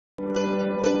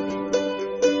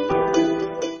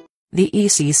The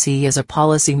ECC is a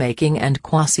policy-making and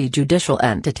quasi-judicial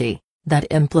entity that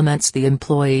implements the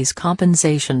Employees'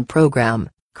 Compensation Program,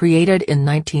 created in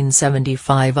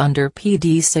 1975 under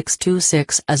PD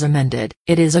 626 as amended.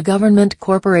 It is a government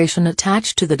corporation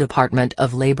attached to the Department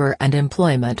of Labor and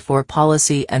Employment for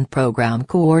policy and program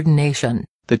coordination.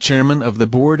 The chairman of the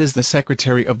board is the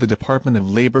Secretary of the Department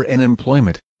of Labor and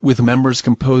Employment, with members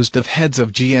composed of heads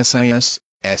of GSIS,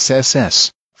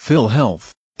 SSS,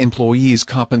 PhilHealth, Employees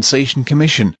Compensation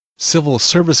Commission, Civil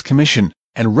Service Commission,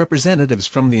 and representatives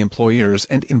from the employers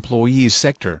and employees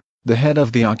sector. The head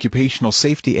of the Occupational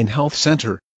Safety and Health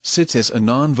Center sits as a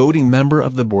non-voting member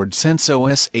of the board since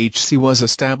OSHC was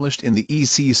established in the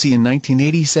ECC in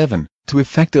 1987, to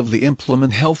effectively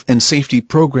implement health and safety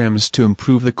programs to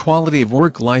improve the quality of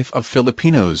work life of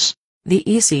Filipinos. The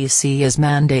ECC is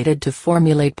mandated to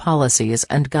formulate policies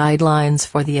and guidelines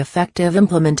for the effective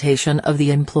implementation of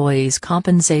the Employees'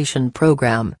 Compensation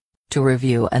Program, to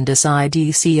review and decide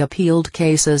EC appealed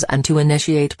cases and to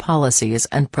initiate policies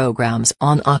and programs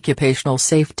on occupational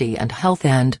safety and health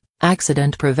and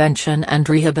accident prevention and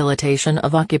rehabilitation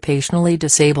of occupationally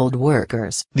disabled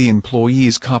workers. The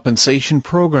Employees' Compensation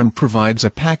Program provides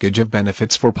a package of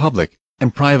benefits for public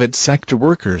and private sector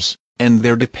workers and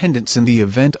their dependents in the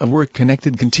event of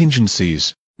work-connected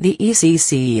contingencies. The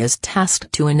ECC is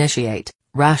tasked to initiate,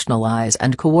 rationalize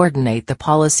and coordinate the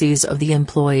policies of the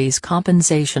Employees'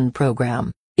 Compensation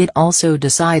Program. It also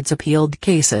decides appealed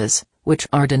cases, which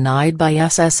are denied by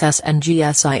SSS and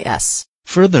GSIS.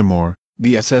 Furthermore,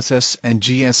 the SSS and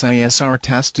GSIS are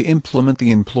tasked to implement the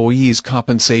Employees'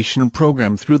 Compensation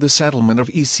Program through the settlement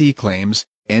of EC claims,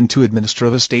 and to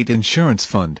administer the State Insurance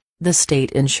Fund. The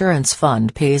State Insurance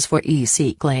Fund pays for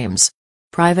EC claims.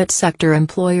 Private sector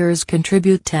employers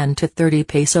contribute 10 to 30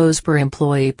 pesos per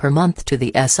employee per month to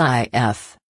the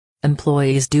SIF.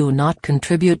 Employees do not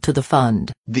contribute to the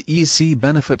fund. The EC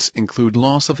benefits include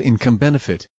loss of income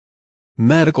benefit,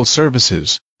 medical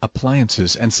services,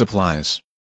 appliances and supplies,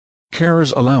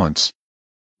 carers allowance,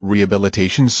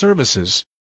 rehabilitation services,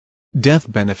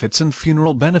 death benefits and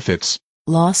funeral benefits.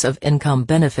 Loss of income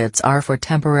benefits are for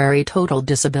temporary total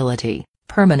disability,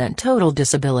 permanent total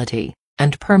disability,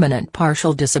 and permanent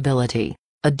partial disability.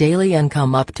 A daily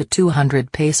income up to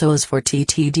 200 pesos for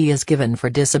TTD is given for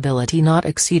disability not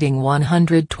exceeding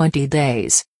 120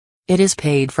 days. It is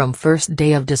paid from first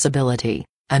day of disability,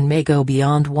 and may go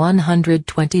beyond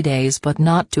 120 days but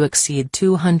not to exceed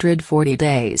 240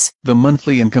 days. The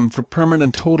monthly income for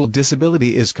permanent total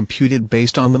disability is computed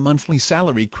based on the monthly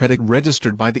salary credit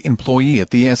registered by the employee at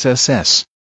the SSS.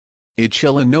 It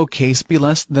shall in no case be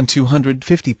less than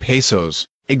 250 pesos.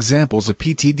 Examples of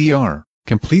PTD are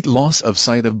complete loss of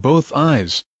sight of both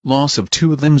eyes, loss of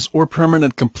 2 limbs or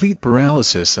permanent complete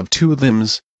paralysis of 2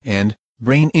 limbs, and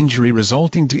brain injury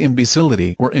resulting to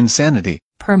imbecility or insanity.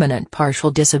 Permanent partial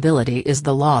disability is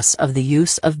the loss of the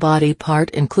use of body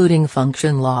part including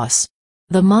function loss.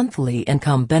 The monthly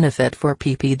income benefit for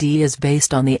PPD is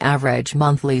based on the average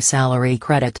monthly salary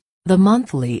credit. The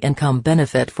monthly income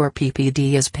benefit for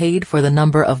PPD is paid for the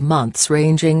number of months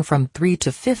ranging from 3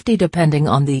 to 50 depending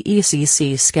on the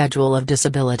ECC schedule of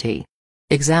disability.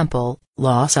 Example,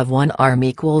 loss of 1 arm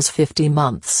equals 50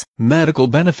 months. Medical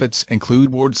benefits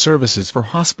include ward services for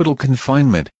hospital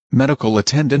confinement, medical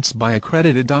attendance by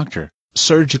accredited doctor,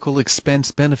 surgical expense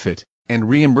benefit, and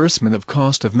reimbursement of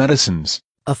cost of medicines.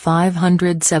 A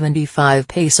 575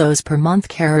 pesos per month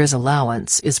carers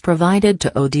allowance is provided to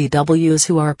ODWs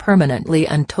who are permanently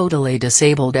and totally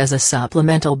disabled as a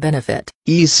supplemental benefit.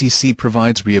 ECC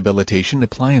provides rehabilitation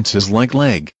appliances like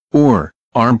leg or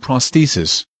arm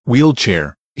prosthesis,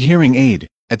 wheelchair, hearing aid,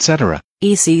 etc.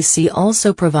 ECC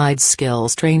also provides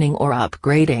skills training or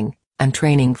upgrading, and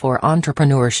training for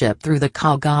entrepreneurship through the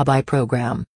Kagabay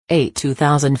program.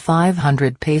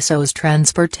 2,500 pesos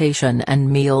transportation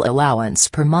and meal allowance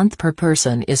per month per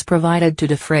person is provided to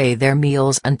defray their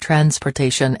meals and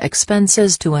transportation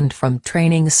expenses to and from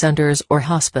training centers or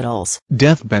hospitals.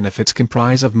 Death benefits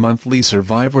comprise of monthly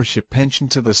survivorship pension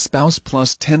to the spouse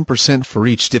plus 10% for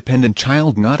each dependent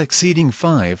child not exceeding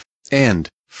 5, and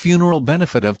funeral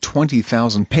benefit of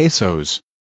 20,000 pesos.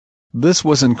 This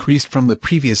was increased from the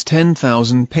previous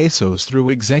 10,000 pesos through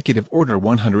Executive Order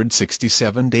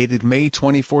 167 dated May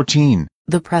 2014.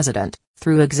 The President,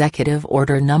 through Executive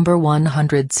Order No.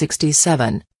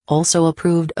 167, also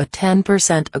approved a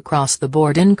 10%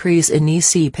 across-the-board increase in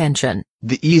EC pension.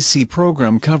 The EC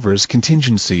program covers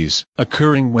contingencies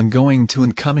occurring when going to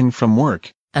and coming from work.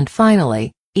 And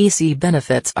finally, EC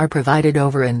benefits are provided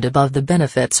over and above the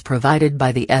benefits provided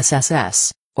by the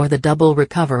SSS. Or the double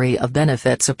recovery of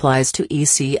benefits applies to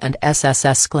EC and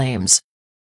SSS claims.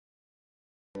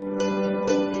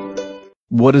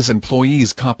 What is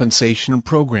Employees Compensation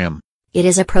Program? It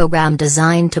is a program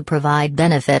designed to provide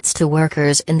benefits to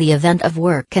workers in the event of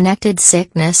work-connected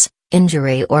sickness,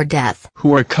 injury or death.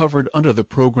 Who are covered under the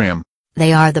program?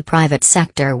 They are the private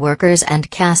sector workers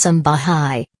and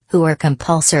Kasambahay, who are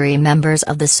compulsory members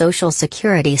of the Social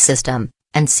Security system,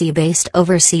 and C-based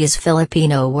overseas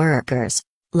Filipino workers.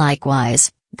 Likewise,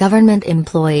 government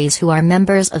employees who are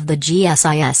members of the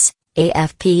GSIS,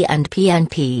 AFP and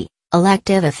PNP,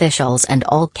 elective officials and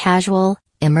all casual,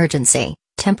 emergency,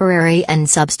 temporary and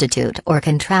substitute or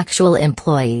contractual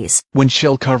employees. When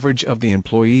shall coverage of the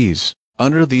employees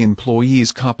under the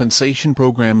Employees Compensation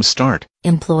Program start?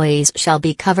 Employees shall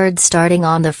be covered starting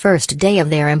on the first day of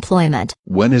their employment.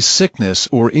 When is sickness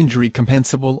or injury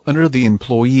compensable under the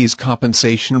Employees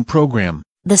Compensation Program?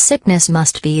 The sickness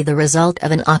must be the result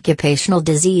of an occupational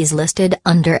disease listed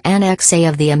under Annex A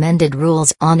of the amended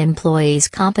rules on employees'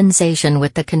 compensation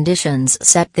with the conditions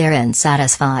set therein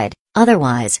satisfied.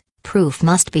 Otherwise, proof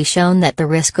must be shown that the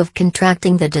risk of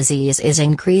contracting the disease is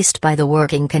increased by the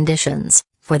working conditions.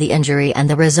 For the injury and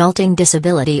the resulting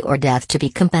disability or death to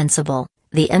be compensable,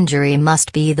 the injury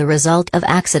must be the result of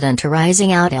accident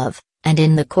arising out of, and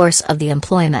in the course of the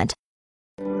employment,